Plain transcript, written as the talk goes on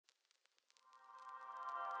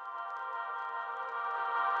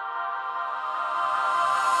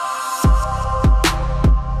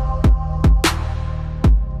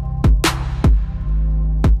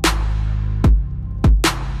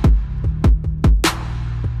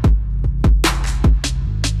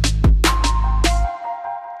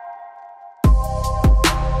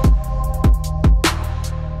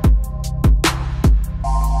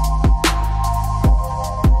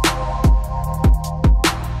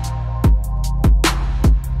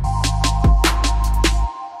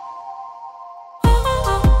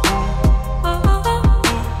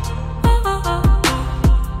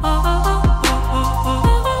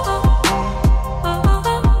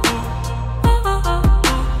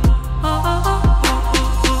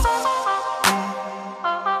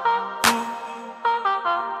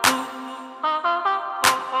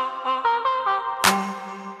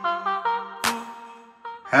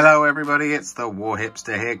everybody, it's the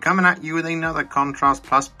Warhipster here, coming at you with another Contrast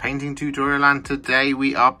Plus painting tutorial, and today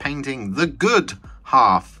we are painting the good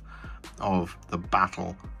half of the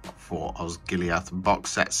Battle for Osgiliath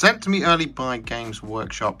box set, sent to me early by Games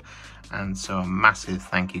Workshop, and so a massive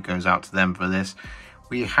thank you goes out to them for this.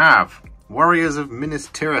 We have Warriors of Minas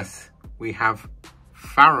Tirith, we have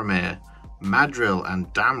Faramir, Madril and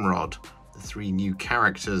Damrod, the three new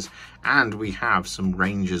characters, and we have some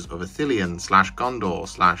Rangers of Ithilien /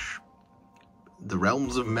 Gondor / the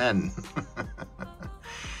Realms of Men.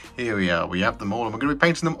 Here we are, we have them all, and we're going to be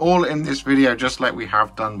painting them all in this video, just like we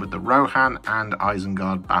have done with the Rohan and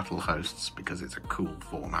Isengard battle hosts, because it's a cool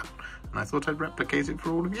format, and I thought I'd replicate it for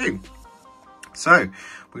all of you. So,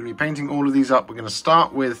 we're going to be painting all of these up. We're going to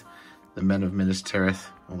start with the Men of Minas Tirith,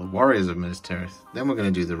 or the Warriors of Minas Tirith, then we're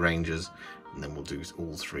going to do the Rangers, and then we'll do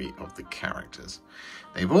all three of the characters.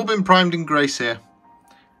 They've all been primed in Grey Seer,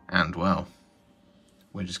 and well,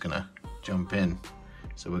 we're just going to jump in.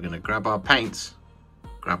 So we're going to grab our paints,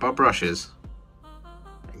 grab our brushes,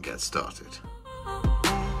 and get started.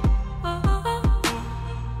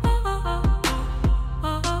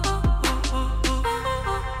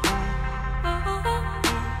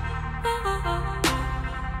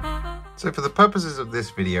 So for the purposes of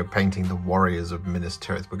this video, painting the Warriors of Minas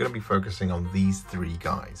Tirith, we're going to be focusing on these three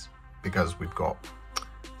guys, because we've got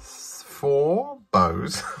 4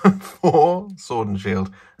 bows, 4 sword and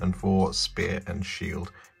shield, and 4 spear and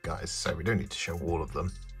shield guys, so we don't need to show all of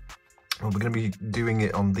them. Well, we're going to be doing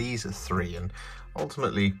it on these 3, and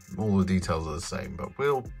ultimately all the details are the same, but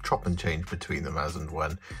we'll chop and change between them as and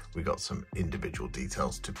when we got some individual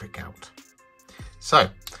details to pick out. So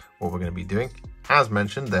what we're going to be doing, as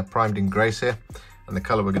mentioned, they're primed in Grey Seer, and the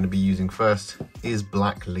colour we're going to be using first is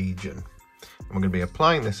Black Legion. And we're going to be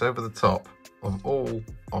applying this over the top of all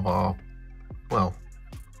of our, well,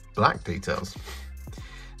 black details.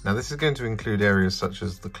 Now this is going to include areas such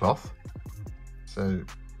as the cloth, so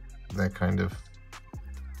their kind of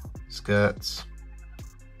skirts,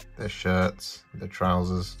 their shirts, their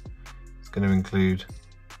trousers. It's going to include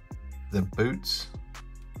their boots,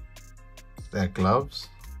 their gloves,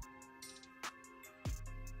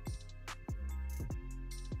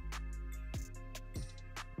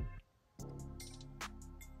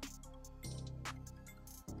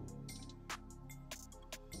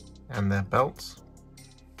 and their belts.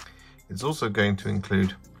 It's also going to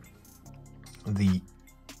include the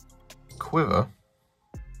quiver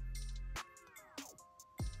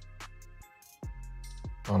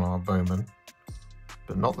on our bowmen,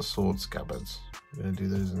 but not the sword scabbards. We're going to do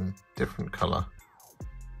those in a different colour,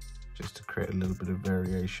 just to create a little bit of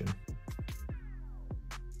variation.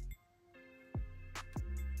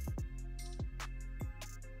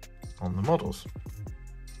 On the models.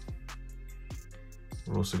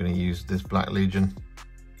 We're also going to use this Black Legion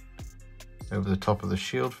over the top of the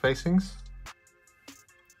shield facings.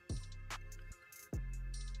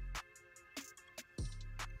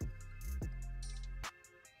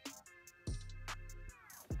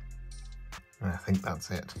 And I think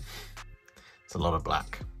that's it. It's a lot of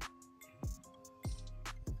black.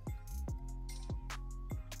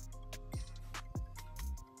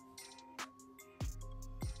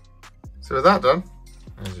 So with that done,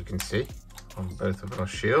 as you can see, on both of our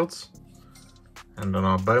shields and on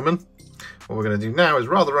our bowmen, what we're going to do now is,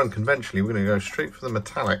 rather unconventionally, we're going to go straight for the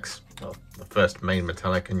metallics. Well, the first main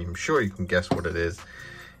metallic, and I'm sure you can guess what it is.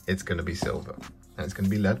 It's going to be silver, and it's going to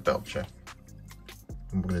be Leadbelcher.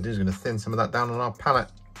 And what we're going to do is going to thin some of that down on our palette,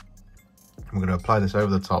 and we're going to apply this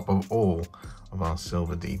over the top of all of our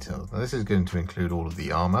silver details. Now this is going to include all of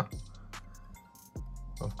the armour,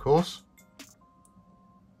 of course,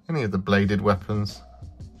 any of the bladed weapons,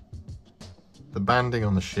 the banding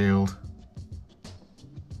on the shield,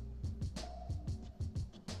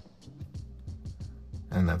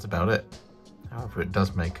 and that's about it. However, it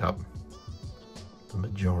does make up the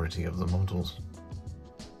majority of the models.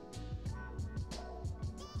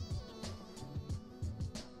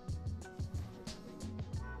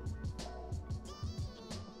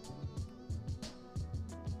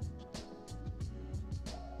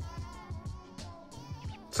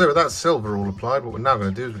 So with that silver all applied, what we're now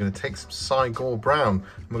going to do is we're going to take some Cygor Brown,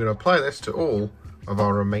 and we're going to apply this to all of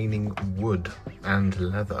our remaining wood and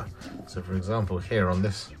leather. So for example, here on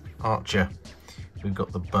this archer, we've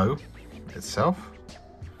got the bow itself,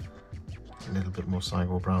 a little bit more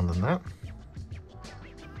Cygor Brown than that.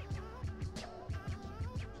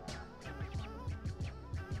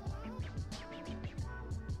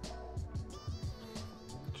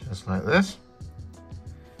 Just like this.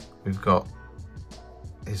 We've got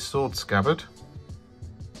his sword scabbard,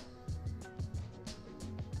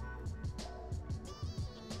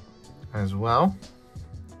 as well.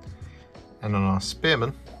 And on our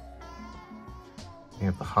spearman, we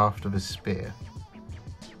have the haft of his spear.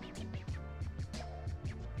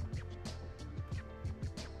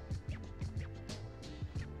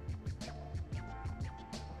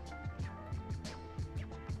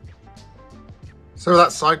 So with that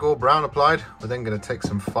Cygor Brown applied, we're then going to take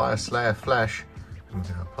some Fyreslayer Flesh and we're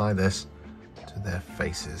going to apply this to their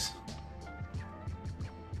faces.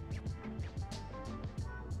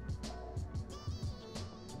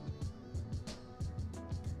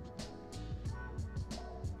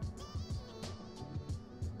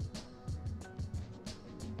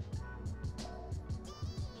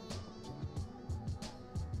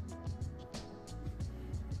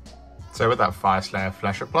 So with that Fyreslayer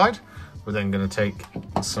Flesh applied, we're then going to take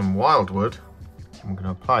some Wyldwood and we're going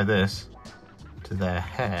to apply this to their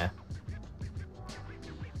hair.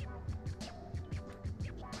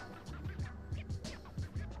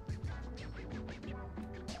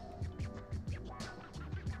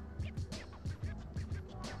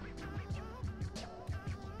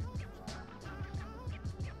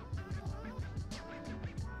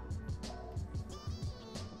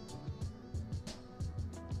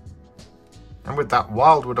 And with that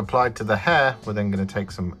Wyldwood applied to the hair, we're then going to take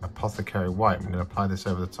some Apothecary White. I'm going to apply this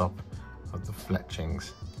over the top of the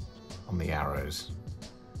fletchings on the arrows.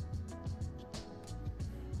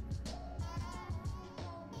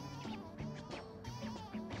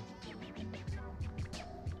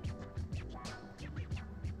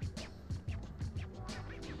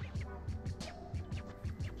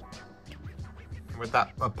 And with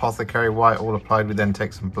that Apothecary White all applied, we then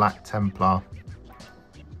take some Black Templar.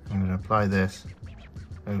 I'm going to apply this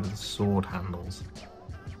over the sword handles.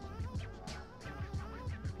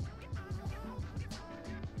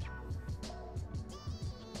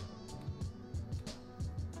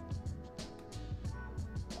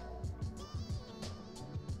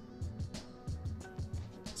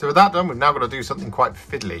 So with that done, we've now got to do something quite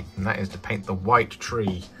fiddly, and that is to paint the white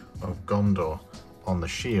tree of Gondor on the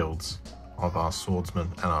shields of our swordsmen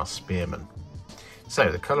and our spearmen. So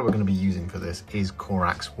the colour we're going to be using for this is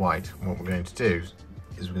Corax White. And what we're going to do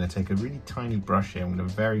is we're going to take a really tiny brush here. I'm going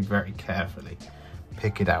to very, very carefully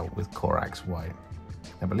pick it out with Corax White.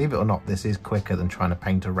 Now, believe it or not, this is quicker than trying to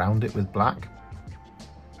paint around it with black.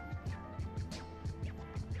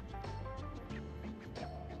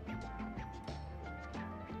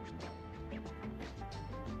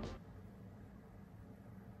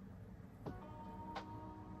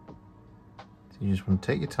 So you just want to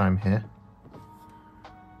take your time here.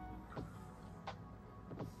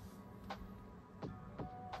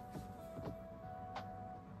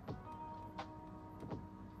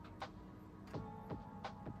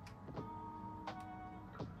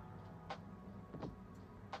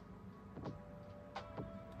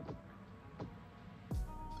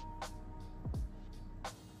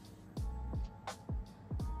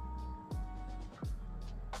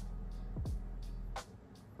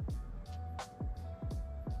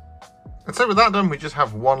 And so with that done, we just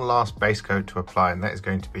have one last base coat to apply, and that is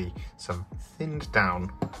going to be some thinned down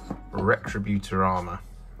Retributor Armour.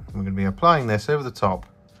 And we're going to be applying this over the top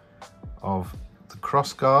of the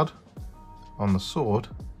crossguard on the sword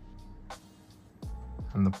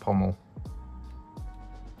and the pommel,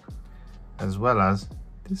 as well as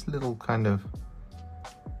this little kind of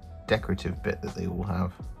decorative bit that they all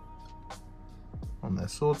have on their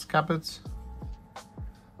sword scabbards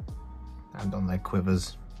and on their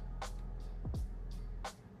quivers.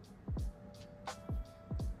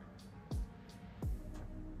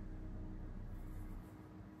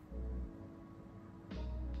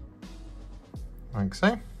 Like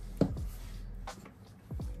so.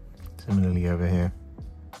 Similarly over here.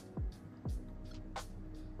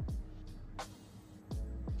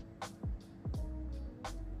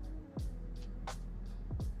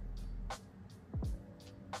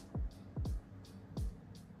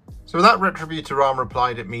 So with that Retributor Armour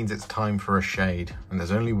applied, it means it's time for a shade, and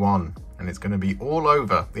there's only one, and it's going to be all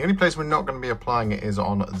over. The only place we're not going to be applying it is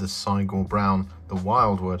on the Cygor Brown, the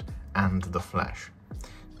Wyldwood, and the flesh.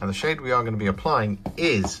 Now the shade we are going to be applying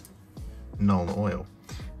is Nuln Oil,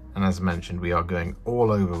 and as mentioned, we are going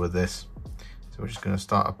all over with this. So we're just going to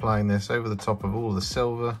start applying this over the top of all of the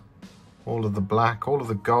silver, all of the black, all of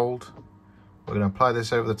the gold. We're going to apply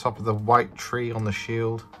this over the top of the white tree on the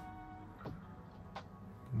shield.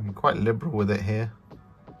 I'm quite liberal with it here.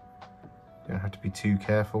 Don't have to be too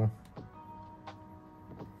careful.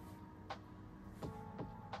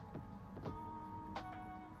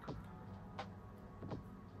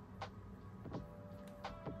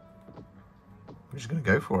 I'm just going to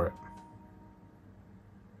go for it.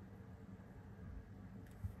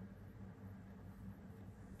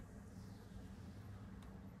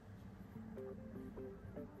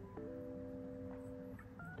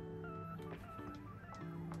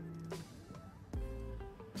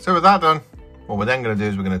 So with that done, what we're then going to do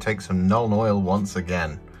is we're going to take some Nuln Oil once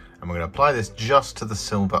again, and we're going to apply this just to the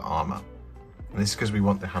silver armour. And this is because we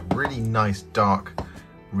want to have really nice dark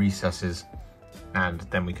recesses, and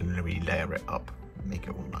then we can really layer it up and make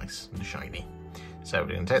it all nice and shiny. So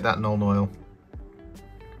we're going to take that Nuln Oil,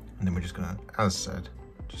 and then we're just going to, as said,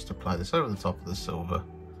 just apply this over the top of the silver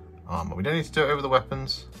armour. We don't need to do it over the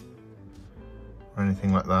weapons or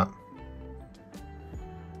anything like that.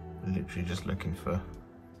 We're literally just looking for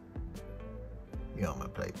the armour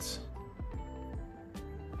plates.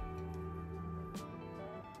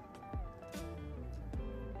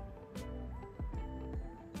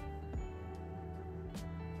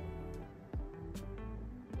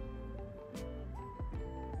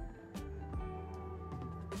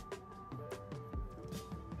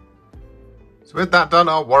 So with that done,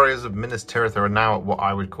 our warriors of Minas Tirith are now at what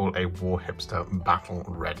I would call a Warhipster battle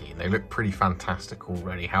ready. They look pretty fantastic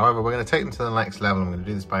already. However, we're going to take them to the next level. I'm going to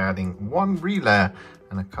do this by adding one relayer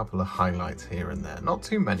and a couple of highlights here and there. Not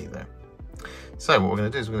too many though. So what we're going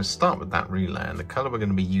to do is we're going to start with that relayer, and the colour we're going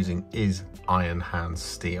to be using is Iron Hand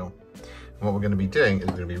Steel. And what we're going to be doing is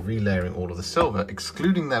we're going to be relayering all of the silver,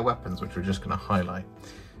 excluding their weapons, which we're just going to highlight.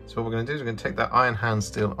 So what we're going to do is we're going to take that Iron Hand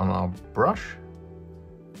Steel on our brush,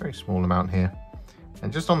 very small amount here,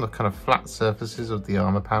 and just on the kind of flat surfaces of the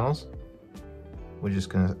armor panels, we're just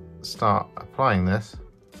going to start applying this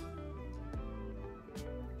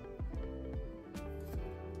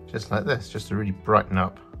just like this, just to really brighten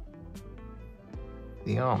up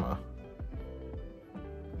the armor.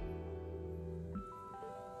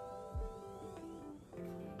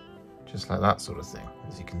 Just like that sort of thing,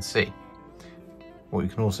 as you can see. What you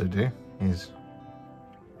can also do is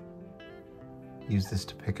use this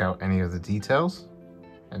to pick out any of the details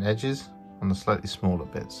and edges on the slightly smaller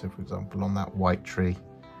bits. So for example, on that white tree,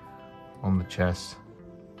 on the chest.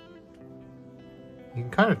 You can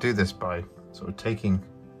kind of do this by sort of taking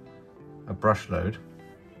a brush load,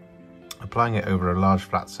 applying it over a large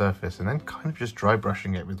flat surface, and then kind of just dry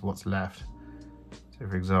brushing it with what's left. So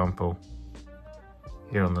for example,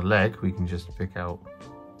 here on the leg, we can just pick out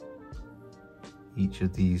each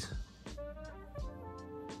of these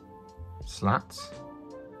slats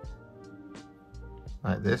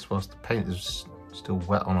like this, whilst the paint is still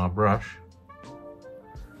wet on our brush.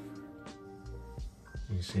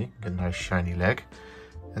 You see, get a nice shiny leg,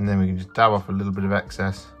 and then we can just dab off a little bit of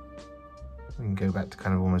excess. We can go back to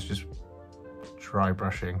kind of almost just dry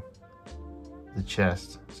brushing the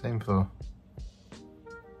chest. Same for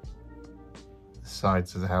the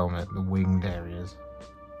sides of the helmet, the winged areas,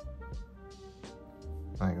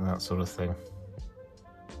 like that sort of thing.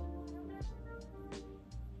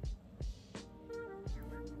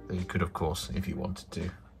 You could, of course, if you wanted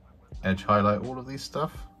to, edge highlight all of these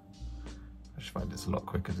stuff. I just find it's a lot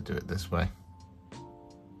quicker to do it this way.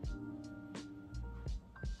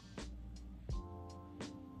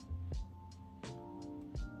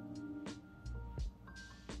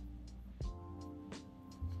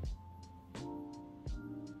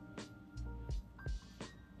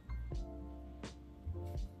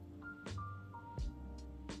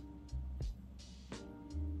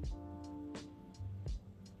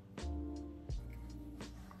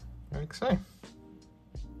 Like so.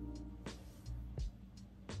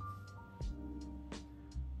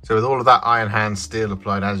 So with all of that Iron Hand Steel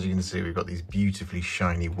applied, as you can see, we've got these beautifully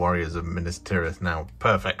shiny warriors of Minas Tirith now,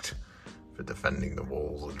 perfect for defending the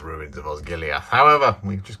walls and ruins of Osgiliath. However,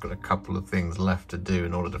 we've just got a couple of things left to do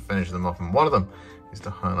in order to finish them off, and one of them is to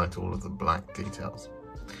highlight all of the black details.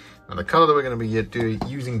 Now the colour that we're going to be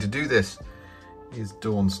using to do this is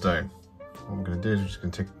Dawnstone. What we're going to do is we're just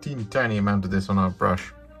going to take a teeny tiny amount of this on our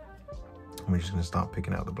brush, and we're just going to start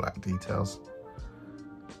picking out the black details.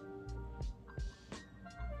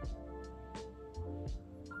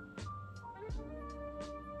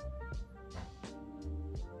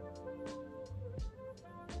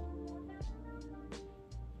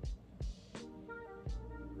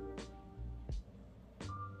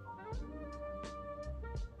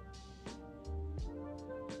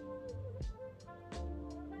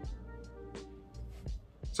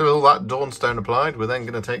 So with all that Dawnstone applied, we're then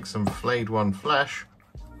going to take some Flayed One Flesh.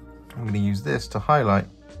 I'm going to use this to highlight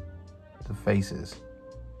the faces.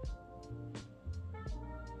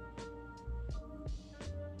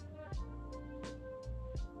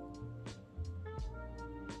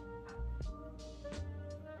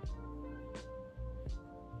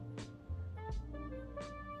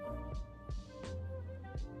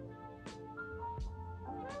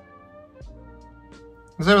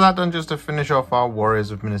 And so with that done, just to finish off our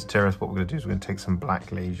Warriors of Minas Tirith, what we're going to do is we're going to take some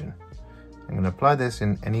Black Legion. I'm going to apply this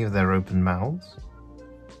in any of their open mouths.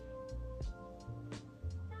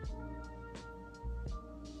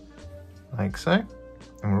 Like so.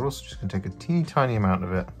 And we're also just going to take a teeny tiny amount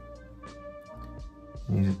of it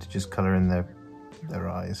and use it to just colour in their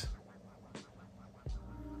eyes.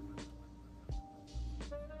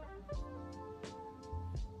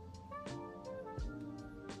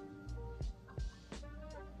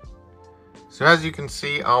 So as you can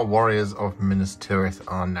see, our Warriors of Minas Tirith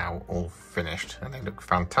are now all finished and they look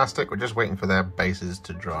fantastic. We're just waiting for their bases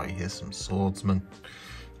to dry. Here's some swordsmen.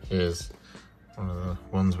 Here's one of the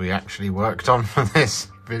ones we actually worked on for this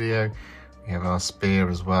video. We have our spear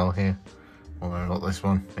as well here. Although not this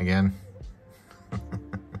one again.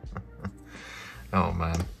 Oh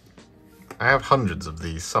man. I have hundreds of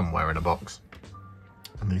these somewhere in a box.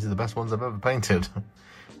 And these are the best ones I've ever painted.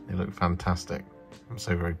 They look fantastic. I'm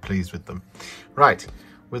so very pleased with them. Right,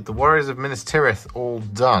 with the Warriors of Minas Tirith all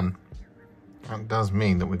done, that does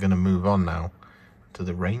mean that we're going to move on now to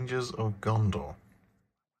the Rangers of Gondor.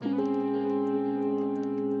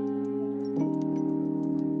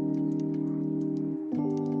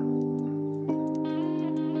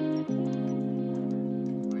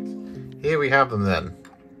 Here we have them then,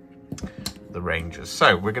 the Rangers.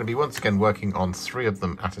 So we're going to be once again working on 3 of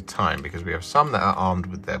them at a time because we have some that are armed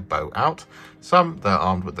with their bow out, some that are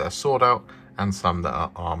armed with their sword out, and some that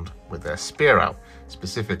are armed with their spear out,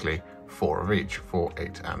 specifically 4 of each, 4,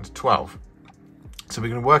 8 and 12. So we're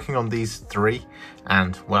going to be working on these 3,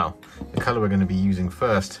 and well, the colour we're going to be using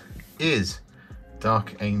first is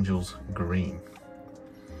Dark Angels Green.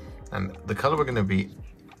 And the colour we're going to be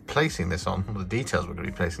placing this on, or the details we're going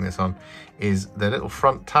to be placing this on, is their little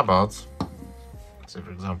front tabards. So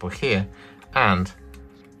for example here, and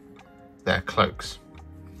their cloaks.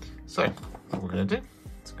 So what we're going to do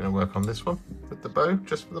is going to work on this one with the bow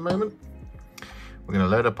just for the moment. We're going to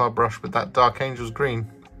load up our brush with that Dark Angels Green,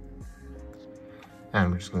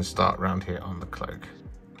 and we're just going to start around here on the cloak.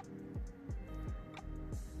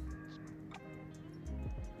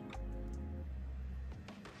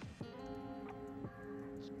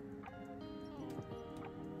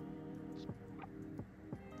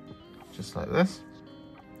 Just like this.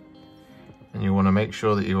 And you want to make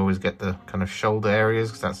sure that you always get the kind of shoulder areas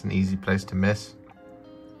because that's an easy place to miss.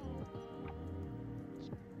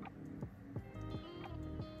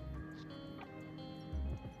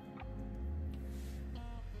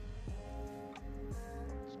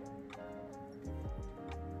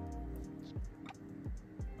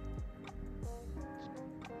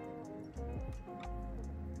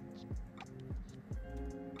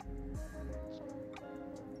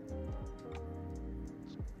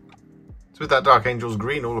 With that Dark Angels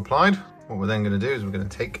Green all applied, what we're then going to do is we're going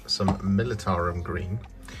to take some Militarum Green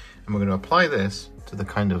and we're going to apply this to the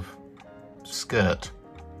kind of skirt.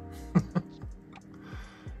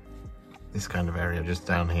 This kind of area just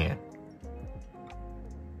down here.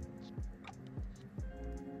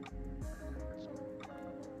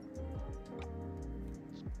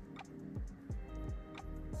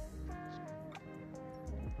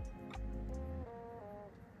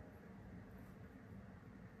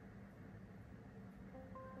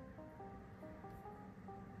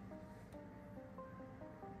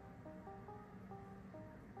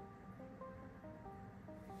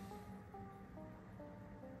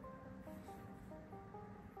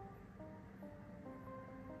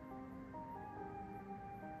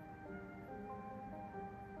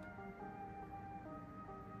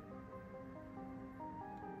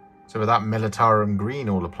 So with that Militarum Green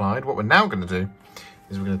all applied, what we're now going to do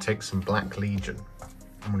is we're going to take some Black Legion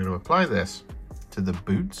and we're going to apply this to the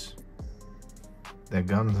boots, their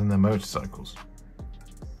guns and their motorcycles.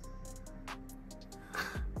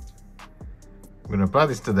 We're going to apply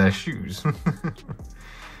this to their shoes,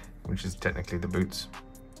 which is technically the boots.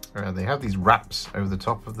 They have these wraps over the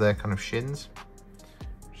top of their kind of shins,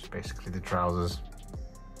 which is basically the trousers.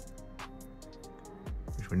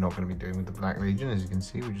 We're not going to be doing with the Black Legion. As you can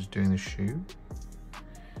see, we're just doing the shoe.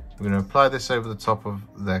 We're going to apply this over the top of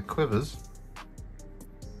their quivers.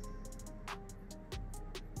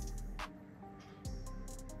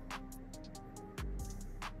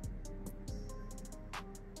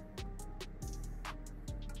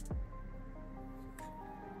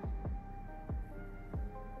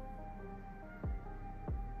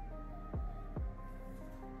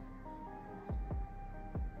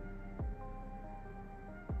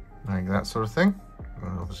 Like that sort of thing.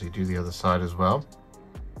 We'll obviously do the other side as well.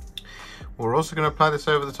 What we're also going to apply this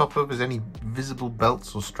over the top of is any visible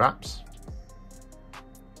belts or straps.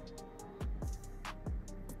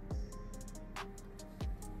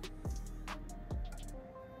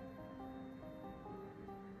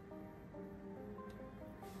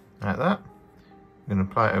 like that. I'm going to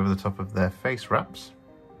apply it over the top of their face wraps.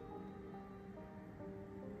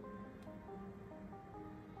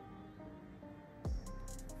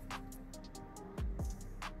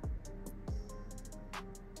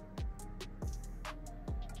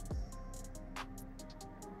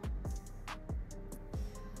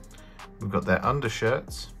 We've got their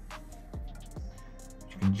undershirts,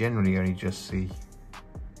 which you can generally only just see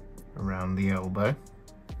around the elbow.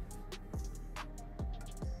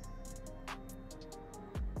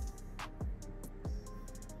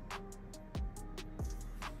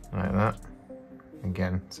 Like that.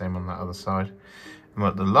 Again, same on that other side. And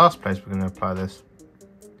at the last place we're going to apply this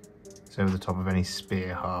is over the top of any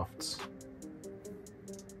spear hafts.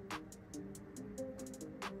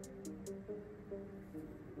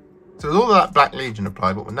 So with all that Black Legion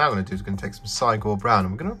applied, what we're now going to do is going to take some Cygor Brown,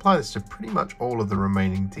 and we're going to apply this to pretty much all of the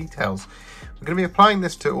remaining details. We're going to be applying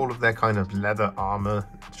this to all of their kind of leather armor,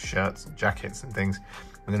 shirts, jackets and things.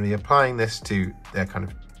 We're going to be applying this to their kind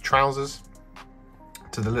of trousers,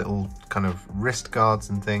 to the little kind of wrist guards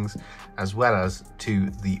and things, as well as to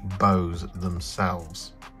the bows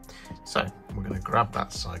themselves. So we're going to grab that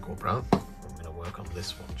Cygor Brown. I'm going to work on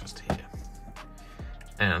this one just here.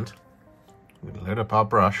 And we're going to load up our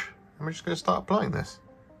brush. And we're just going to start applying this.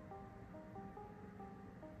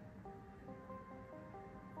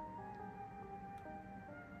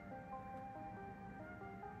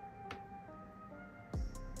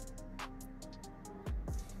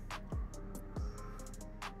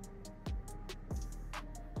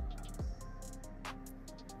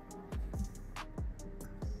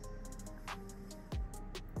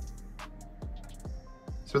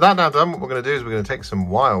 So with that now done, what we're going to do is we're going to take some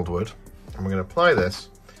Wyldwood and we're going to apply this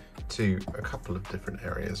to a couple of different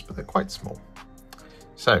areas, but they're quite small.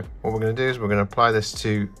 So what we're going to do is we're going to apply this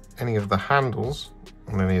to any of the handles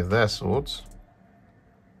on any of their swords,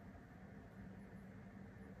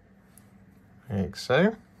 like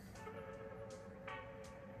so.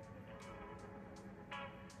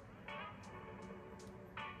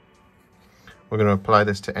 We're going to apply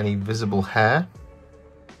this to any visible hair.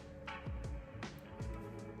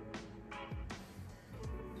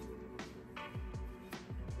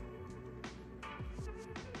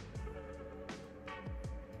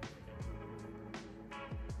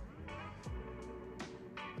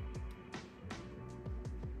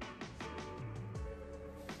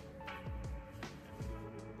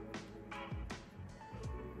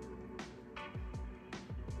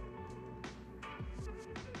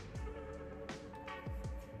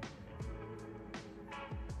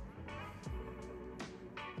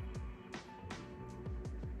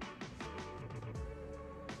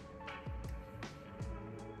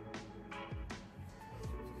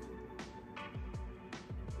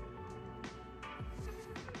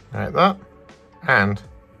 Like that, and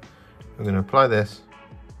we're going to apply this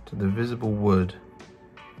to the visible wood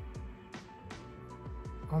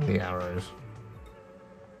on the arrows.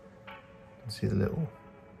 You can see the little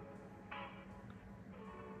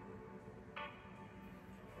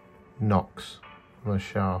knocks on the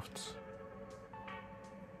shafts.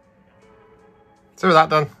 So with that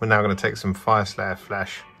done, we're now going to take some Fyreslayer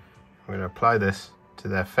Flesh. We're going to apply this to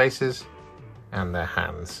their faces and their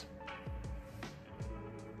hands.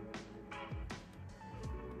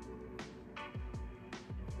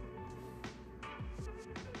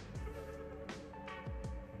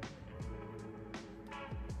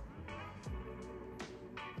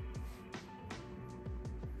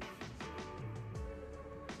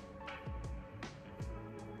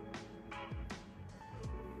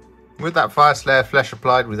 With that Fyreslayer Flesh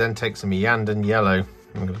applied, we then take some Iyanden Yellow and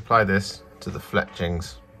we're going to apply this to the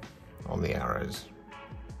fletchings on the arrows.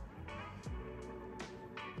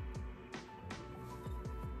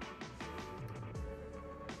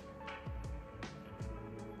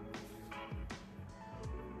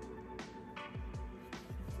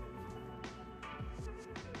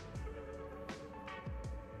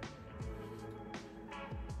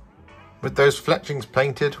 With those fletchings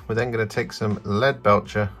painted, we're then going to take some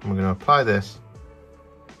Leadbelcher and we're going to apply this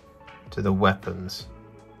to the weapons.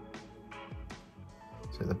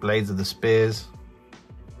 So the blades of the spears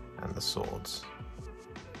and the swords.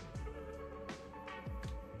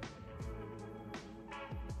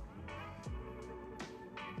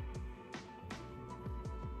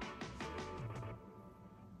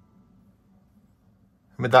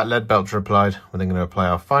 With that Leadbelcher applied, we're then going to apply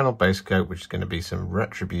our final base coat, which is going to be some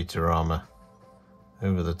Retributor Armour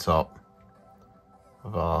over the top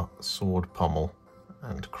of our sword pommel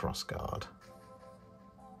and crossguard.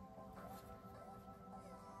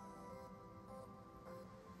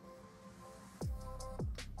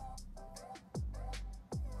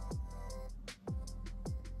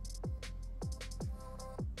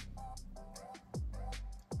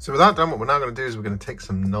 So with that done, what we're now going to do is we're going to take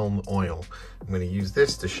some Nuln Oil. I'm going to use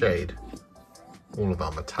this to shade all of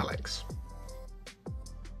our metallics.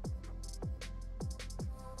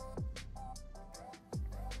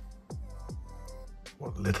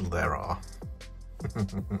 What little there are.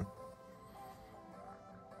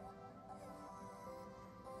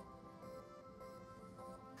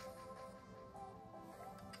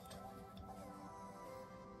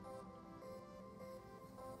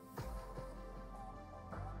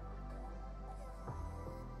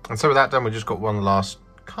 And so with that done, we've just got one last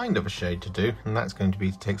kind of a shade to do, and that's going to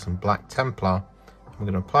be to take some black Templar. I'm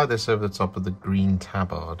going to apply this over the top of the green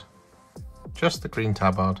tabard. Just the green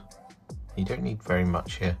tabard. You don't need very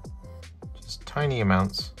much here, just tiny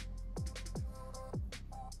amounts.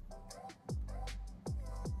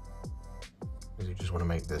 Because you just want to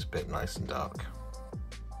make this bit nice and dark.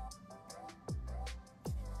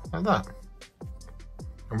 Like that.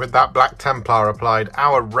 And with that black Templar applied,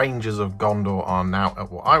 our Rangers of Gondor are now at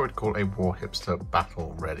what I would call a Warhipster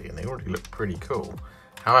battle ready, and they already look pretty cool.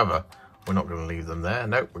 However, we're not going to leave them there.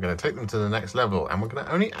 Nope, we're going to take them to the next level, and we're going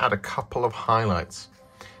to only add a couple of highlights.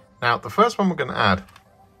 Now, the first one we're going to add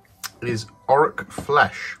is Orruk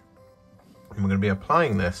Flesh, and we're going to be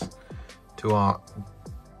applying this to our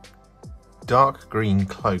dark green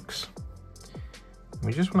cloaks. And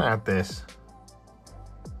we just want to add this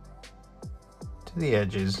to the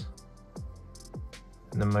edges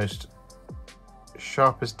in the most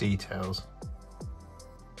sharpest details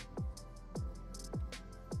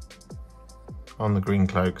on the green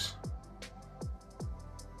cloaks.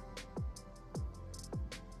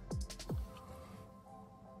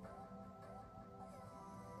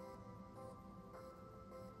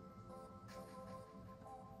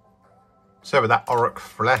 So with that Orruk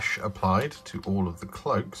Flesh applied to all of the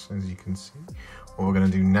cloaks, as you can see, what we're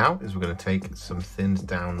going to do now is we're going to take some thinned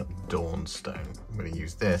down Dawnstone. I'm going to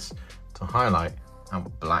use this to highlight our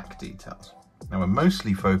black details. Now we're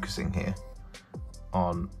mostly focusing here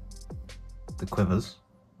on the quivers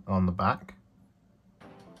on the back,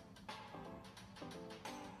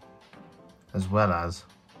 as well as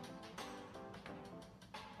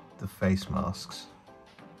the face masks.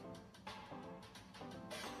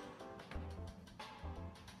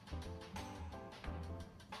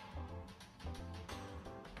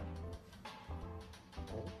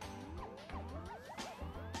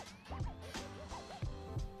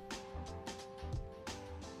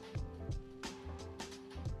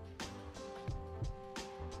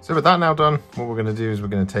 So with that now done, what we're going to do is we're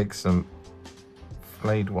going to take some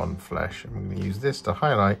Flayed One Flesh, and we're going to use this to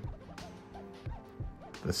highlight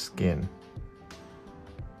the skin.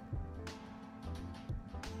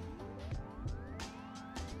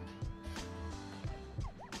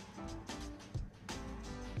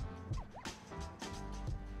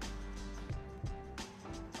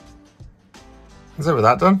 And so with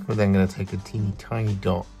that done, we're then going to take a teeny tiny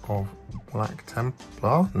dot of Black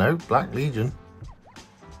Templar, no, Black Legion.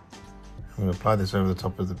 I'm going to apply this over the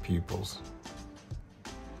top of the pupils.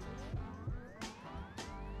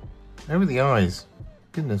 Over the eyes.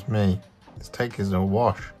 Goodness me. This take is a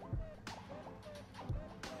wash.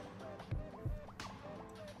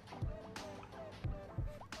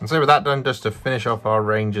 And so with that done, just to finish off our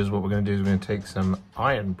Rangers, what we're going to do is we're going to take some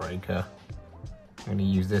Ironbreaker. I'm going to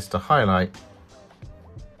use this to highlight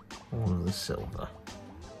all of the silver.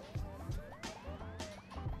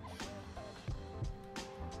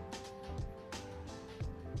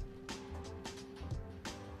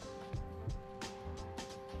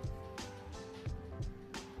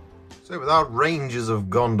 So with our Rangers of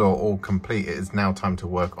Gondor all complete, it is now time to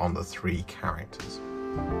work on the 3 characters.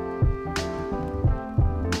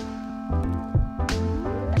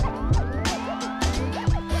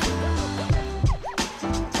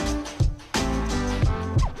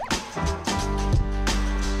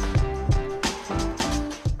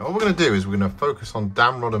 Now what we're going to do is we're going to focus on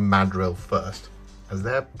Damrod and Madril first, as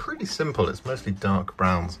they're pretty simple. It's mostly dark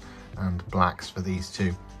browns and blacks for these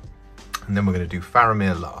two. And then we're going to do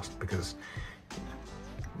Faramir last, because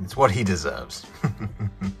it's what he deserves.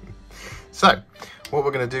 So, what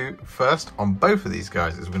we're going to do first on both of these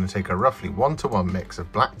guys is we're going to take a roughly 1-to-1 mix of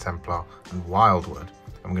Black Templar and Wyldwood,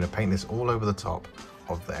 and we're going to paint this all over the top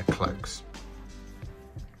of their cloaks.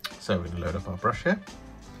 So we're going to load up our brush here,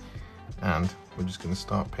 and we're just going to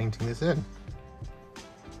start painting this in.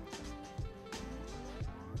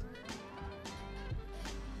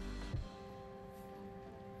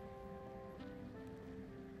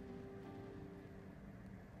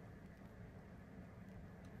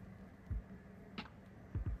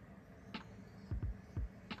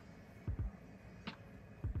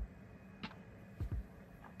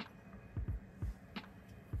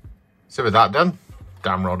 So with that done,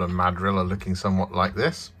 Damrod and Madril are looking somewhat like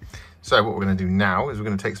this. So what we're going to do now is we're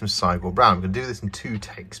going to take some Cygor Brown. We're going to do this in 2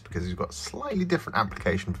 takes because he's got slightly different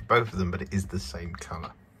application for both of them, but it is the same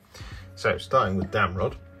colour. So starting with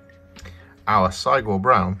Damrod, our Cygor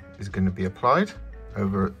Brown is going to be applied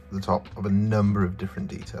over the top of a number of different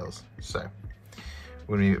details. So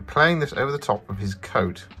we're going to be applying this over the top of his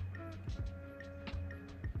coat.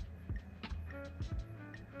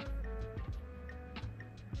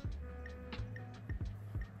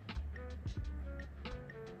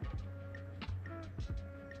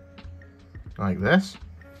 Like this.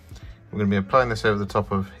 We're going to be applying this over the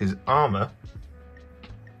top of his armour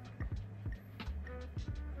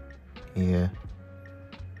here.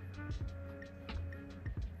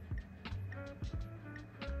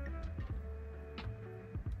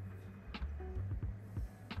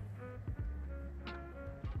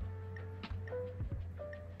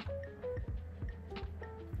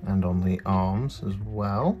 And on the arms as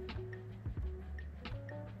well.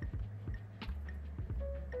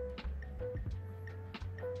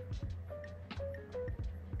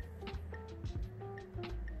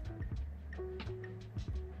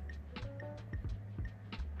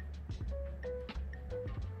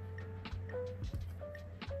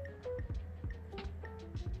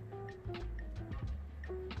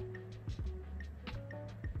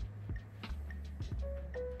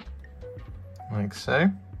 Like so.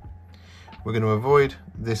 We're going to avoid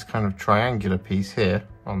this kind of triangular piece here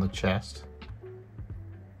on the chest.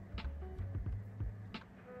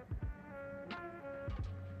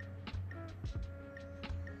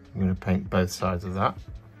 I'm going to paint both sides of that.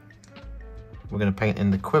 We're going to paint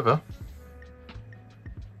in the quiver.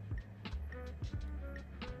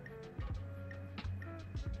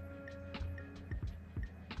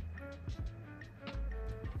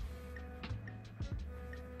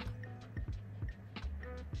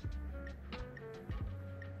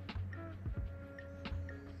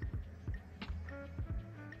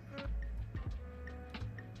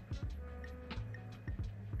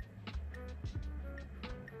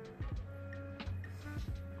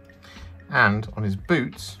 And on his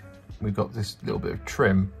boots, we've got this little bit of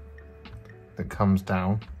trim that comes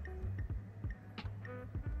down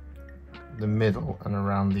the middle and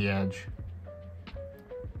around the edge.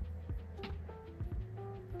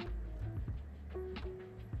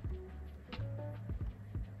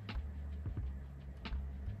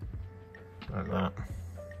 Like that.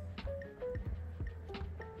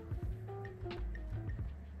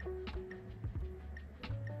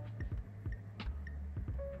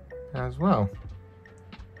 As well.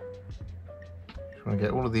 Just want to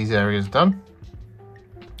get all of these areas done,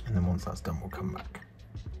 and then once that's done we'll come back.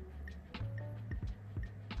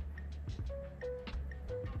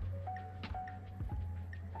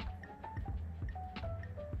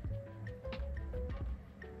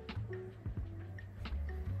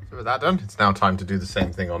 So with that done, it's now time to do the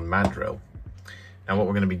same thing on Madril. Now what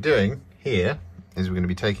we're going to be doing here is we're going to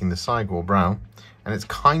be taking the Cygor Brown, and it's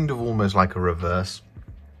kind of almost like a reverse.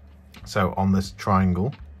 So on this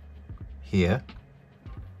triangle here,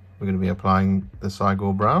 we're going to be applying the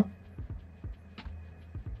Cygor Brown.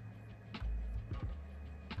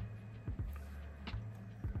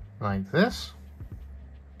 Like this.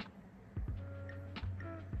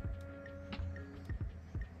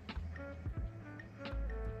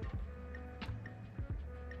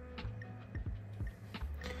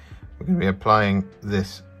 We're going to be applying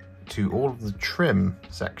this to all of the trim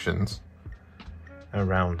sections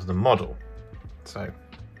around the model. So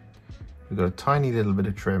we've got a tiny little bit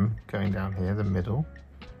of trim going down here, the middle.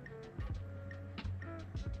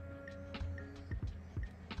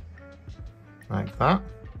 Like that.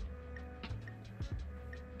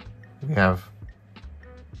 We have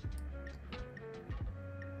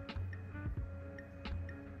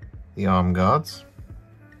the arm guards.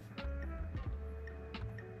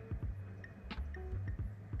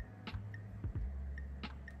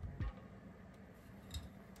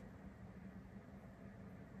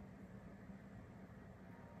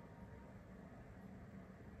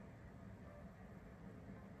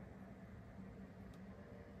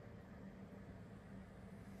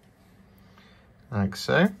 Like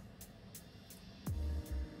so.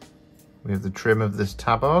 We have the trim of this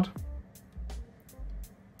tabard.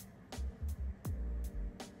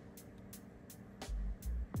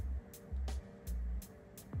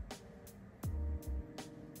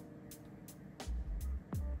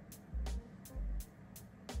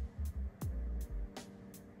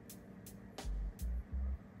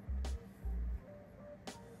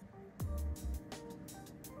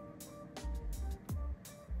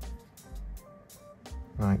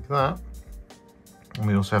 Like that. And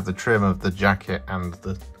we also have the trim of the jacket and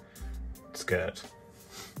the skirt.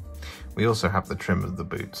 We also have the trim of the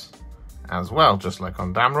boots as well, just like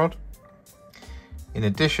on Damrod. In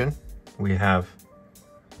addition, we have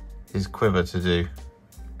his quiver to do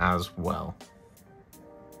as well.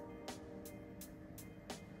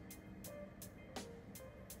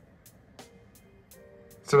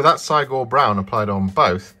 So with that Cygor Brown applied on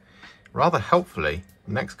both, rather helpfully,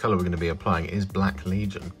 the next colour we're going to be applying is Black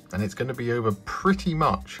Legion, and it's going to be over pretty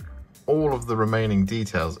much all of the remaining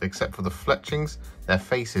details except for the fletchings, their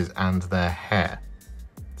faces and their hair.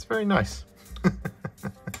 It's very nice. It's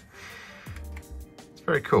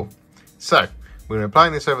very cool. So we're going to be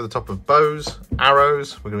applying this over the top of bows,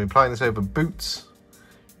 arrows, we're going to be applying this over boots,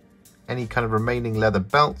 any kind of remaining leather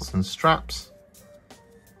belts and straps.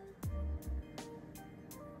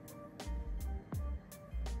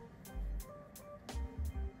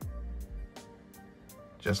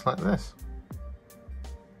 Just like this.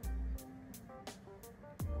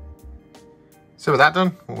 So with that done,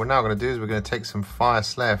 what we're now going to do is we're going to take some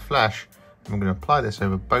Fyreslayer Flesh and we're going to apply this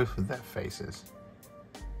over both of their faces.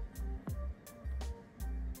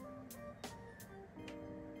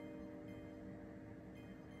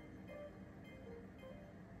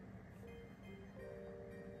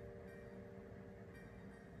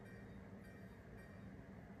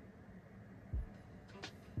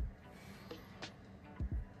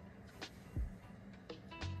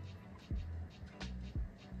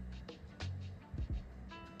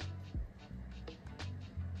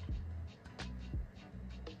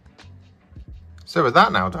 So with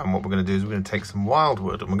that now done, what we're going to do is we're going to take some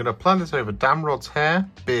Wyldwood and we're going to apply this over Damrod's hair,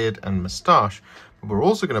 beard and moustache, but we're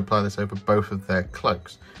also going to apply this over both of their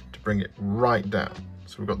cloaks to bring it right down.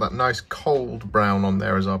 So we've got that nice cold brown on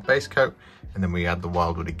there as our base coat, and then we add the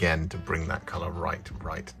Wyldwood again to bring that colour right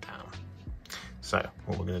down. So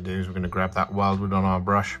what we're going to do is we're going to grab that Wyldwood on our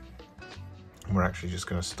brush, and we're actually just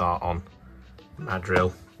going to start on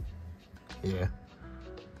Madril here.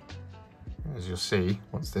 As you'll see,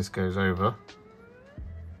 once this goes over,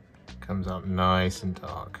 comes out nice and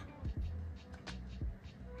dark.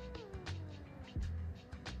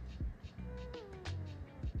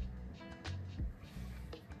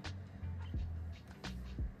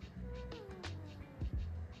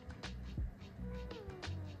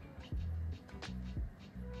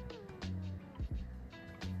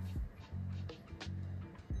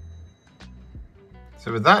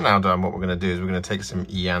 So with that now done, what we're going to do is we're going to take some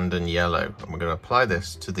Iyanden Yellow and we're going to apply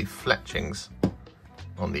this to the fletchings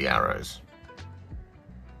on the arrows.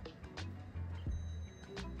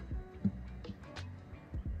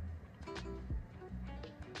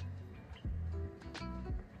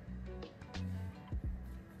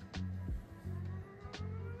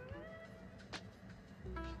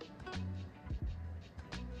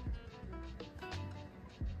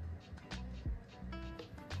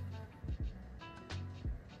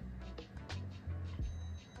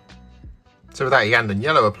 So with that Iyanden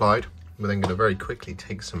Yellow applied, we're then going to very quickly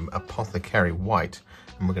take some Apothecary White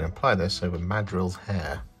and we're going to apply this over Madril's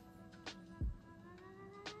hair.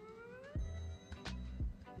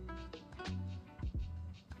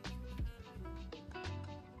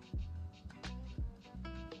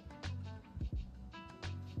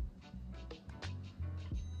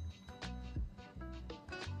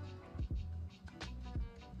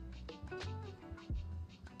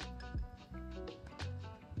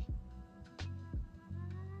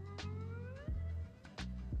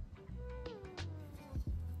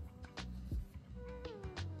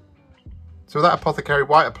 So with that Apothecary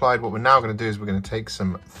White applied, what we're now going to do is we're going to take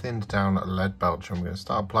some thinned down Leadbelcher and we're going to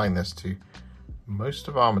start applying this to most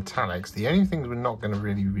of our metallics. The only things we're not going to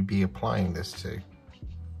really be applying this to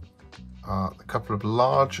are a couple of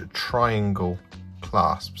large triangle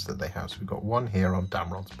clasps that they have. So we've got one here on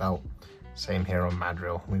Damrod's belt, same here on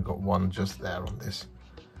Madril. We've got one just there on this,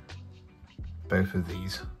 both of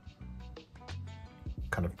these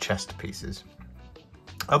kind of chest pieces.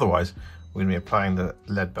 Otherwise, we're going to be applying the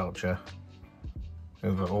Leadbelcher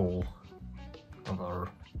over all of our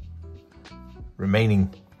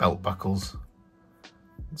remaining belt buckles,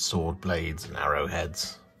 sword blades and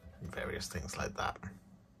arrowheads, and various things like that.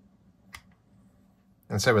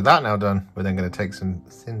 And so with that now done, we're then going to take some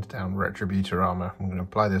thinned down Retributor Armour. I'm going to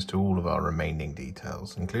apply this to all of our remaining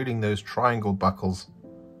details, including those triangle buckles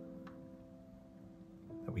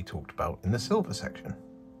that we talked about in the silver section.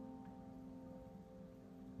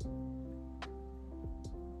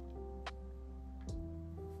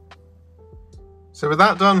 So with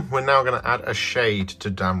that done, we're now going to add a shade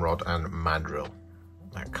to Damrod and Madril.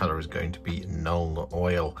 That colour is going to be Nuln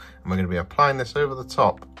Oil, and we're going to be applying this over the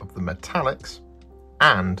top of the metallics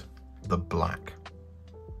and the black.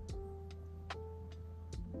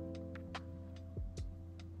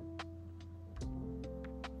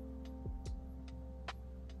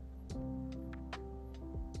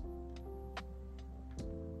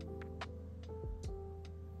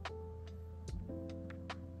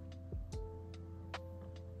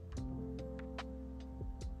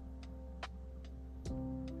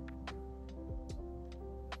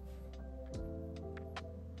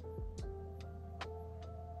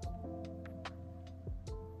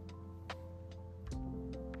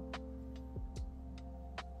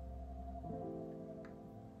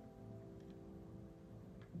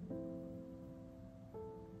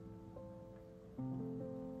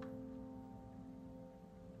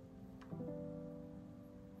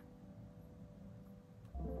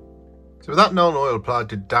 So with that Nuln Oil applied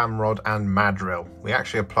to Damrod and Madril, we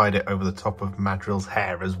actually applied it over the top of Madril's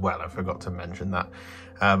hair as well. I forgot to mention that.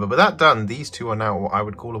 But with that done, these two are now what I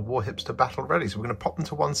would call a Warhipster battle ready. So we're going to pop them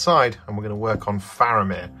to one side and we're going to work on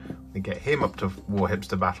Faramir. We get him up to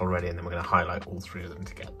Warhipster battle ready, and then we're going to highlight all three of them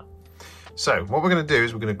together. So what we're going to do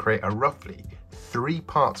is we're going to create a roughly 3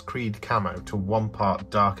 parts Creed Camo to 1 part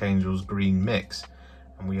Dark Angels green mix.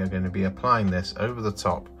 And we are going to be applying this over the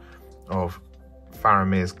top of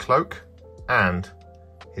Faramir's cloak and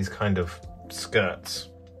his kind of skirts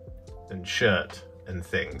and shirt and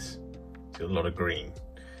things. So a lot of green.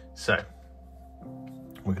 So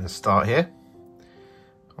we're going to start here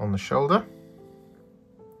on the shoulder.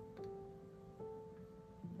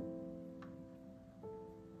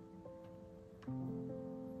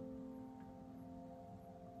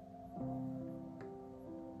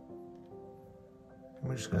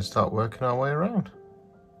 We're just going to start working our way around.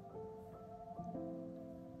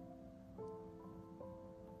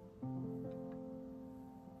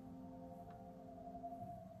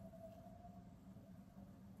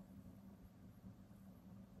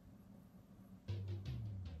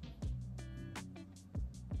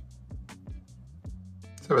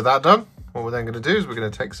 So with that done, what we're then going to do is we're going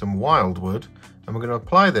to take some Wyldwood and we're going to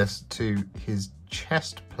apply this to his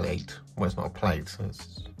chest plate. Well, it's not a plate, so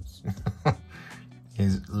it's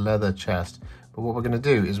his leather chest. But what we're going to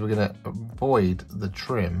do is we're going to avoid the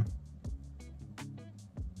trim.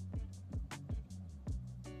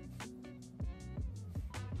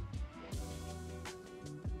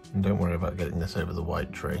 And don't worry about getting this over the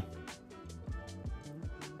white tree.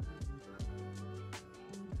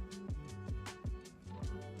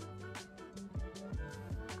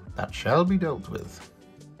 That shall be dealt with.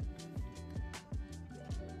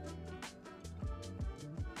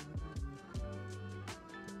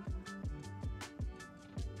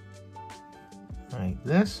 Like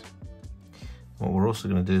this. What we're also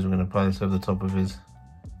going to do is we're going to apply this over the top of his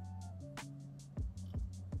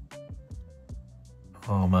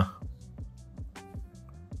armour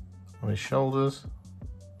on his shoulders.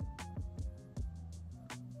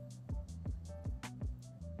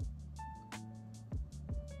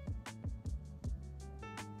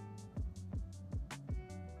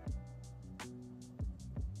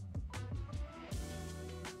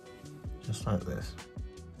 Just like this.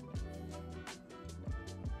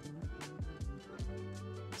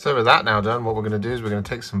 So with that now done, what we're going to do is we're going to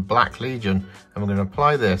take some Black Legion and we're going to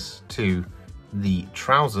apply this to the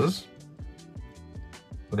trousers.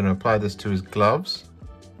 We're going to apply this to his gloves,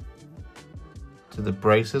 to the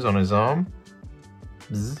braces on his arm.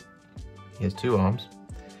 Bzz. He has 2 arms.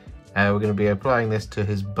 We're going to be applying this to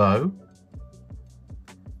his bow. And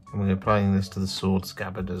we're going to be applying this to the sword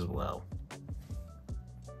scabbard as well.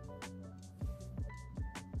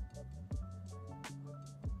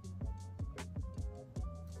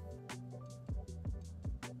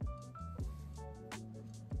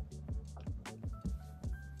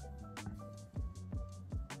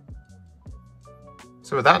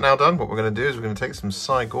 So with that now done, what we're going to do is we're going to take some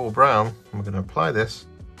Cygor Brown and we're going to apply this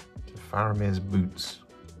to Faramir's boots.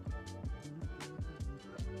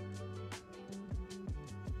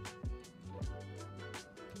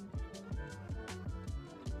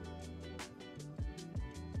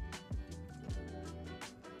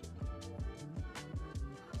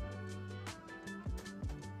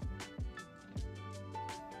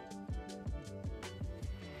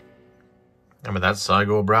 And with that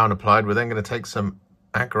Cygor Brown applied, we're then going to take some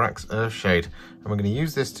Agrax Earthshade and we're going to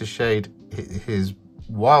use this to shade his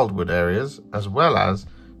Wyldwood areas as well as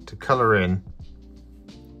to colour in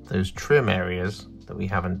those trim areas that we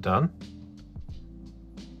haven't done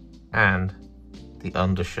and the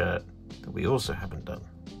undershirt that we also haven't done.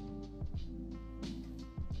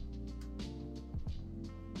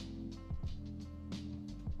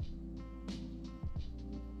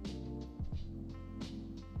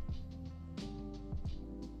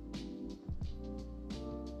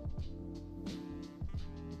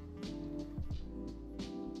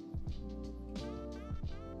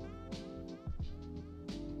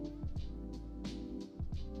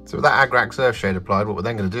 So with that Agrax Earthshade applied, what we're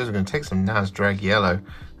then going to do is we're going to take some Nazdreg Yellow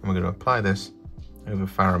and we're going to apply this over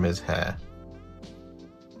Faramir's hair.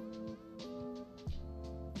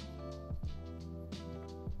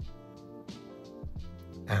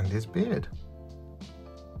 And his beard.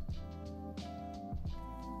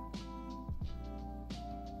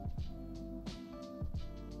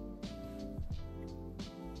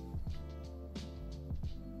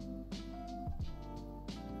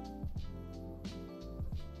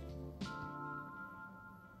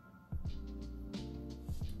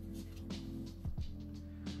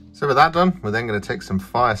 So with that done, we're then going to take some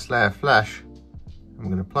Fyreslayer Flesh and we're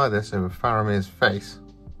going to apply this over Faramir's face.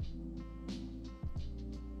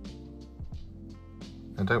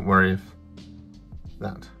 Now don't worry if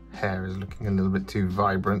that hair is looking a little bit too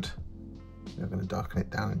vibrant. We're going to darken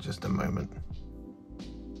it down in just a moment.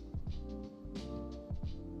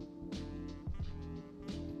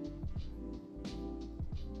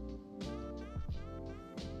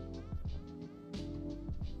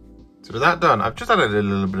 So with that done, I've just added a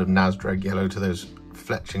little bit of Nazdreg Yellow to those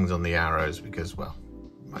fletchings on the arrows because, well,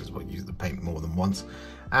 might as well use the paint more than once.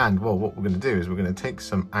 And, well, what we're going to do is we're going to take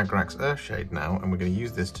some Agrax Earthshade now and we're going to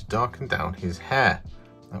use this to darken down his hair.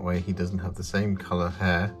 That way he doesn't have the same colour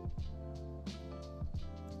hair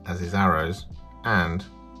as his arrows, and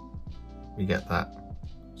we get that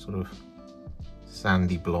sort of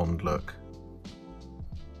sandy blonde look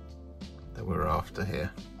that we're after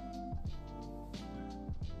here.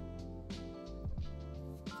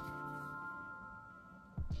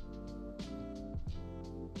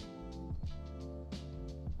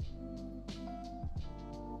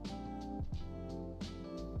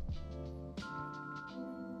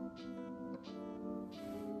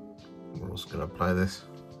 We're also going to apply this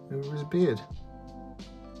over his beard.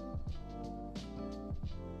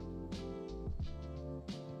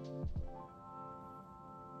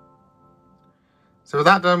 So with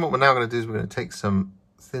that done, what we're now going to do is we're going to take some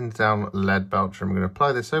thinned down Leadbelcher and we're going to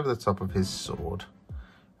apply this over the top of his sword.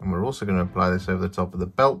 And we're also going to apply this over the top of the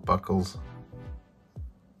belt buckles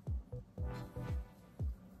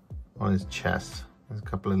on his chest. There's a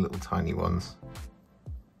couple of little tiny ones.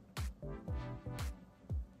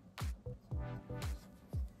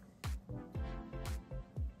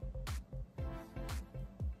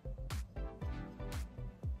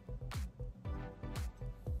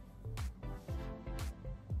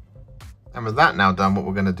 And with that now done, what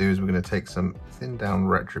we're going to do is we're going to take some thinned down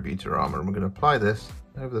Retributor Armour and we're going to apply this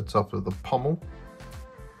over the top of the pommel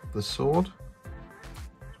of the sword,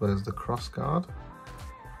 as well as the crossguard.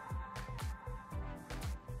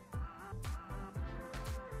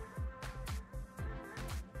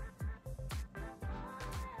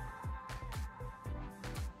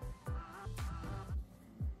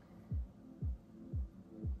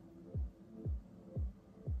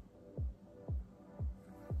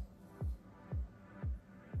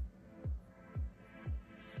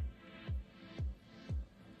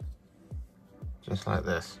 Just like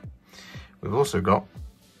this. We've also got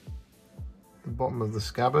the bottom of the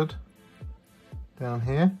scabbard down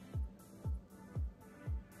here.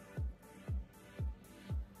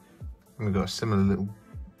 And we've got a similar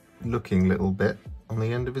looking little bit on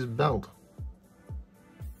the end of his belt.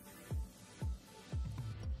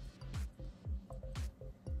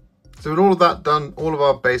 So with all of that done, all of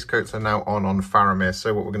our base coats are now on Faramir.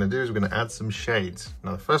 So what we're going to do is we're going to add some shades.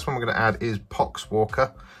 Now the first one we're going to add is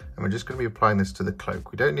Poxwalker, and we're just going to be applying this to the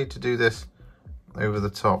cloak. We don't need to do this over the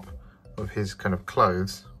top of his kind of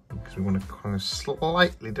clothes because we want a kind of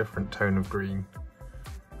slightly different tone of green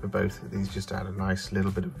for both of these, just to add a nice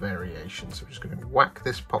little bit of variation. So we're just going to whack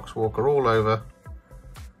this Poxwalker all over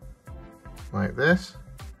like this.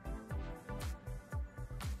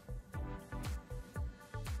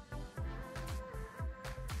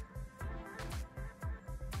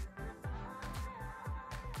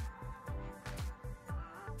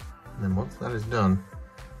 And then once that is done,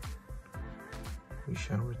 we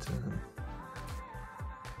shall return.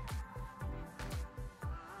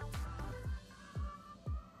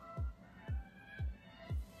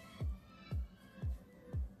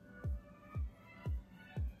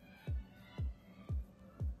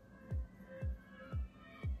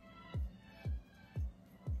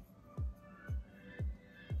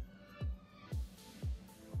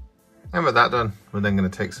 And with that done, we're then going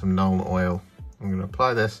to take some Nuln Oil. I'm going to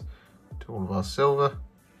apply this to all of our silver,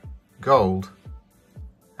 gold,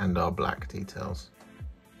 and our black details.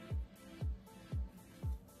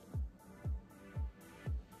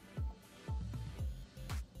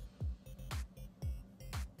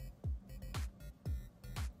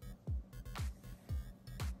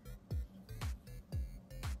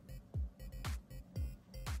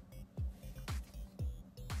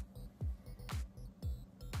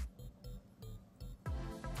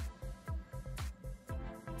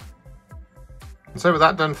 So with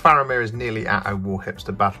that done, Faramir is nearly at a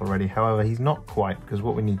Warhipster battle ready. However, he's not quite, because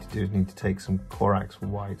what we need to do is need to take some Corax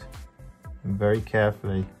White and very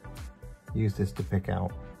carefully use this to pick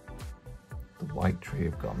out the white tree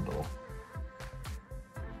of Gondor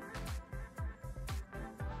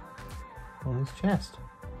on his chest.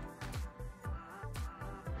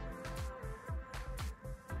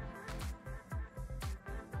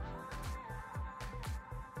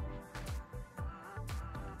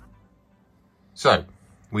 So,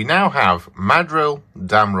 we now have Madril,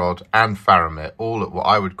 Damrod and Faramir all at what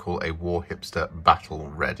I would call a Warhipster battle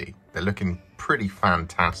ready. They're looking pretty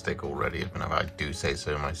fantastic already, if I do say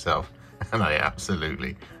so myself. And I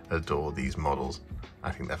absolutely adore these models. I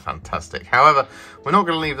think they're fantastic. However, we're not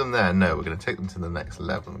going to leave them there. No, we're going to take them to the next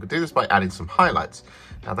level. We're going to do this by adding some highlights.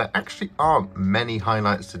 Now, there actually aren't many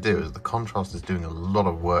highlights to do, as the contrast is doing a lot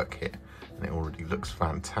of work here. And it already looks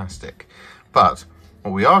fantastic. But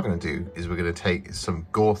what we are going to do is we're going to take some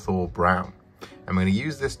Gorthor Brown, and we're going to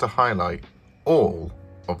use this to highlight all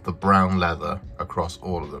of the brown leather across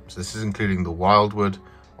all of them. So this is including the Wyldwood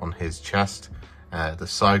on his chest, the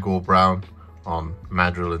Cygor Brown on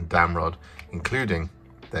Madril and Damrod, including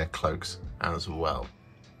their cloaks as well.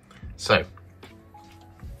 So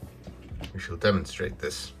we shall demonstrate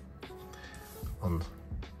this on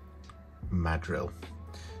Madril.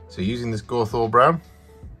 So using this Gorthor Brown,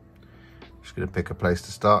 just going to pick a place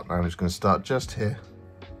to start. I'm just going to start just here.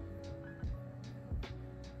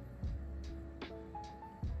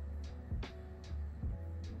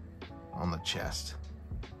 On the chest.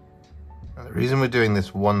 Now, the reason we're doing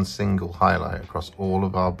this one single highlight across all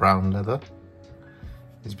of our brown leather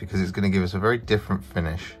is because it's going to give us a very different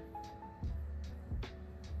finish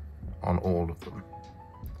on all of them.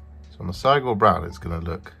 So on the Cygor Brown, it's going to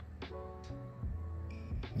look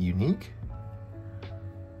unique.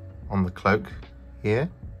 On the cloak here,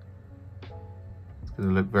 it's going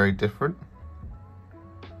to look very different.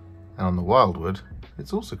 And on the Wyldwood,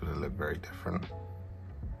 it's also going to look very different.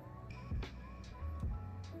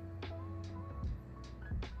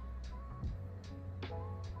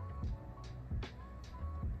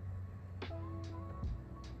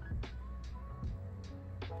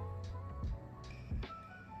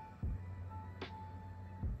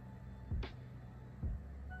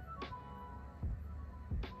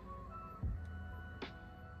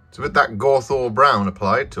 So with that Gorthor Brown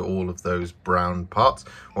applied to all of those brown parts,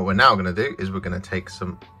 what we're now going to do is we're going to take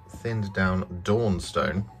some thinned down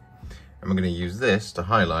Dawnstone, and we're going to use this to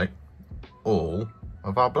highlight all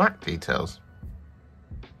of our black details.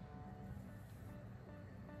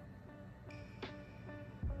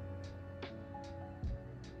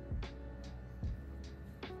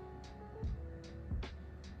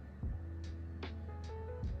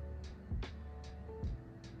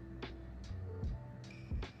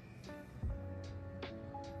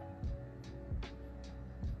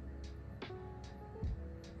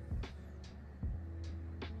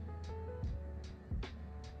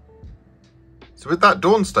 So with that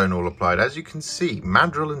Dawnstone all applied, as you can see,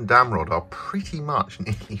 Madril and Damrod are pretty much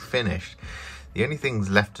nearly finished. The only things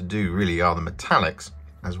left to do really are the metallics,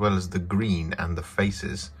 as well as the green and the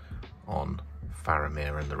faces on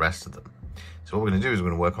Faramir and the rest of them. So what we're going to do is we're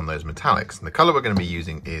going to work on those metallics, and the colour we're going to be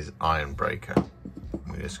using is Ironbreaker.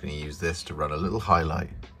 We're just going to use this to run a little highlight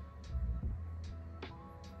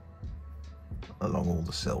along all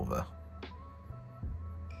the silver.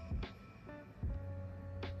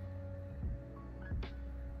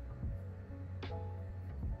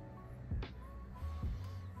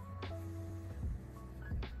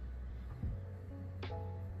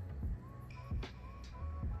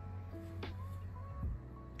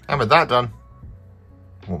 And with that done,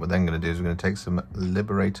 what we're then going to do is we're going to take some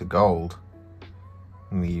Liberator Gold,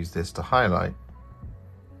 and we use this to highlight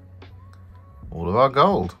all of our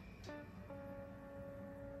gold.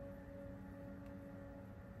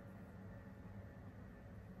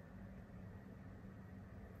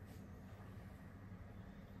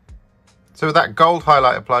 So with that gold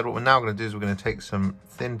highlight applied, what we're now going to do is we're going to take some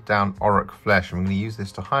thinned down Orruk Flesh, and we're going to use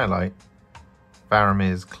this to highlight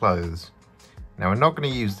Faramir's clothes. Now, we're not going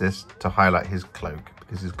to use this to highlight his cloak,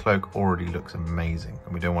 because his cloak already looks amazing,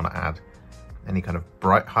 and we don't want to add any kind of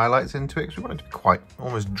bright highlights into it, because we want it to be quite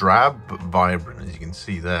almost drab but vibrant, as you can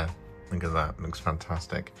see there. Look at that, it looks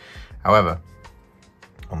fantastic. However,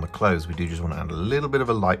 on the clothes, we do just want to add a little bit of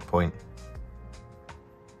a light point.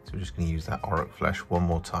 So we're just going to use that Orruk Flesh one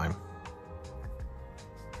more time.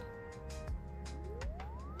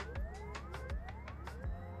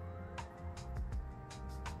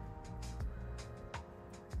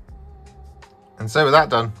 And so with that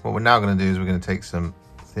done, what we're now going to do is we're going to take some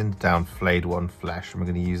thinned down Flayed One Flesh, and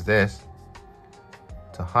we're going to use this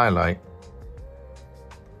to highlight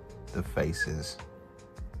the faces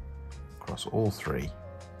across all three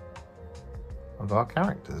of our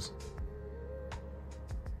characters.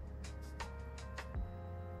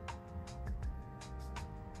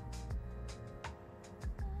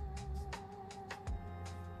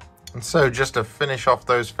 And so just to finish off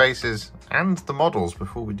those faces and the models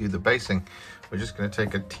before we do the basing, we're just going to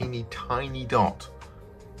take a teeny tiny dot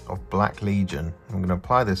of Black Legion. I'm going to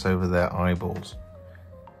apply this over their eyeballs.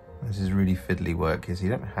 This is really fiddly work here, so you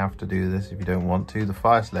don't have to do this if you don't want to. The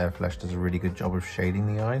Fyreslayer Flesh does a really good job of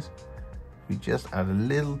shading the eyes. We just add a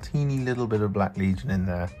little teeny little bit of Black Legion in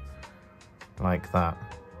there, like that.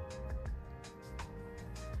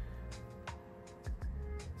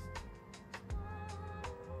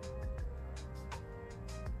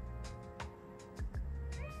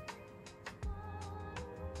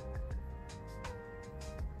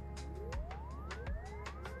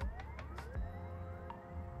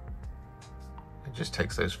 It just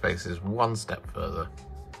takes those faces one step further,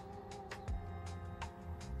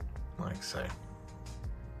 like so.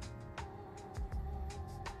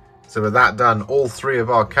 So with that done, all three of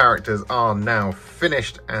our characters are now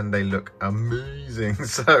finished and they look amazing.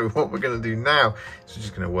 So what we're going to do now is we're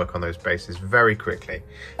just going to work on those bases very quickly.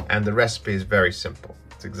 And the recipe is very simple.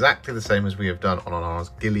 It's exactly the same as we have done on our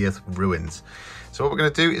Osgiliath ruins. So what we're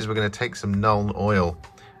going to do is we're going to take some Nuln Oil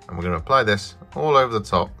and we're going to apply this all over the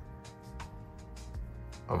top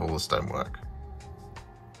of all the stonework.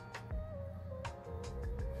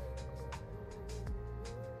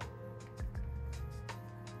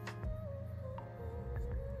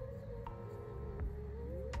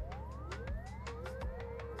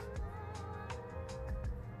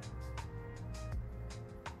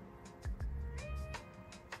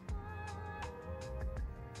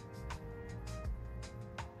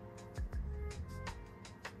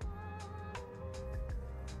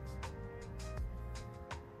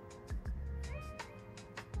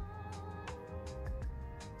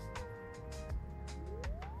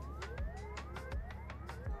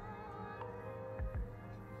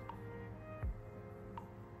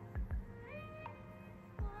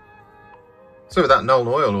 So with that Nuln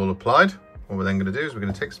Oil all applied, what we're then going to do is we're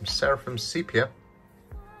going to take some Seraphim Sepia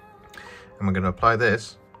and we're going to apply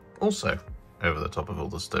this also over the top of all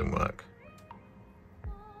the stonework.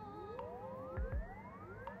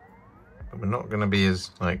 But we're not going to be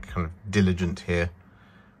as kind of diligent here.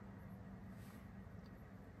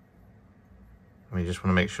 We just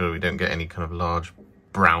want to make sure we don't get any kind of large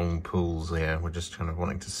brown pools here. We're just kind of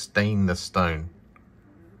wanting to stain the stone.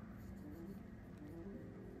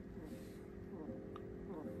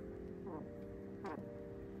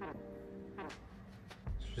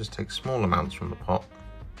 Just take small amounts from the pot.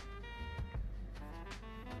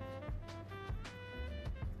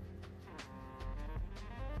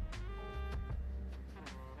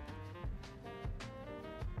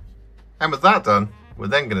 And with that done, we're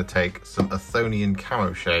then going to take some Athonian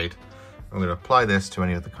Camoshade. I'm going to apply this to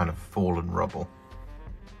any of the kind of fallen rubble.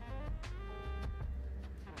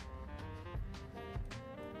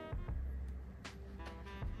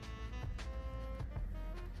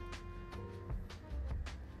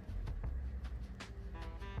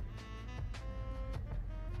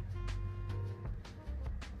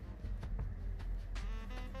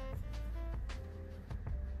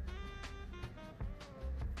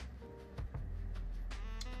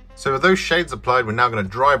 So with those shades applied, we're now going to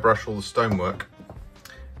dry brush all the stonework.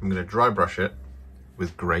 I'm going to dry brush it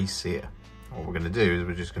with grey Seer. What we're going to do is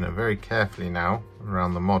we're just going to very carefully now,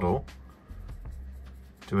 around the model,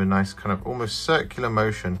 do a nice kind of almost circular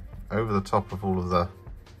motion over the top of all of the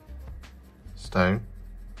stone,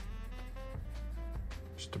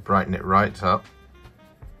 just to brighten it right up.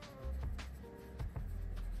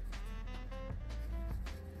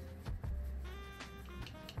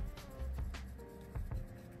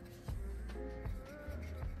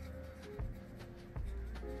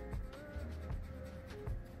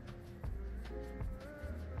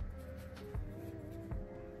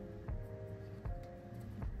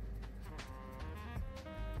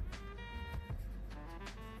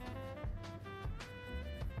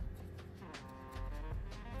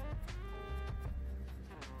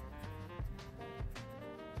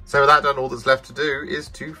 So with that done, all that's left to do is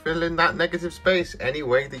to fill in that negative space any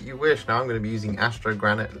way that you wish. Now I'm going to be using Astro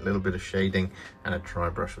Granite, a little bit of shading, and a dry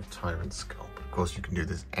brush of Tyrant Skull. But of course you can do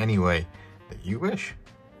this any way that you wish.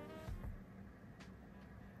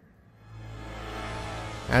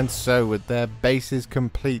 And so with their bases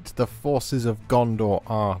complete, the forces of Gondor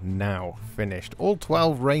are now finished. All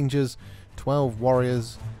 12 Rangers, 12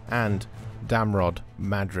 Warriors, and Damrod,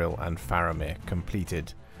 Madril, and Faramir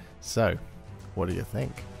completed. So, what do you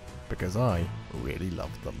think? Because I really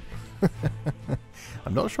love them.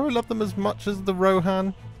 I'm not sure I love them as much as the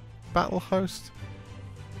Rohan battle host.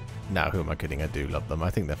 No, who am I kidding? I do love them. I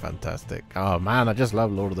think they're fantastic. Oh man, I just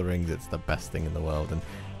love Lord of the Rings. It's the best thing in the world. And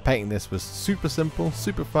painting this was super simple,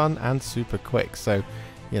 super fun, and super quick. So,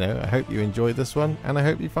 you know, I hope you enjoyed this one, and I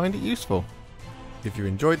hope you find it useful. If you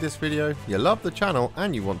enjoyed this video, you love the channel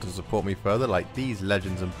and you want to support me further like these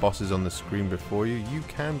legends and bosses on the screen before you, you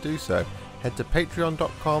can do so. Head to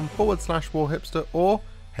patreon.com/warhipster or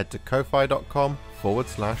head to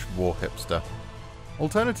ko-fi.com/warhipster.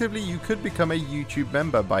 Alternatively, you could become a YouTube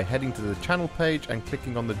member by heading to the channel page and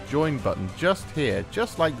clicking on the join button just here,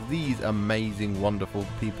 just like these amazing, wonderful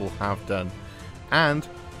people have done. And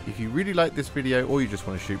if you really like this video or you just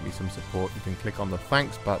want to shoot me some support, you can click on the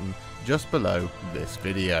thanks button just below this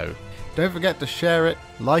video. Don't forget to share it,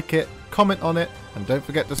 like it, comment on it, and don't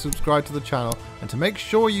forget to subscribe to the channel. And to make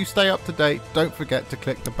sure you stay up to date, don't forget to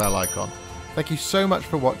click the bell icon. Thank you so much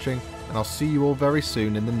for watching, and I'll see you all very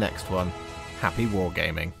soon in the next one. Happy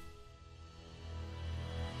wargaming.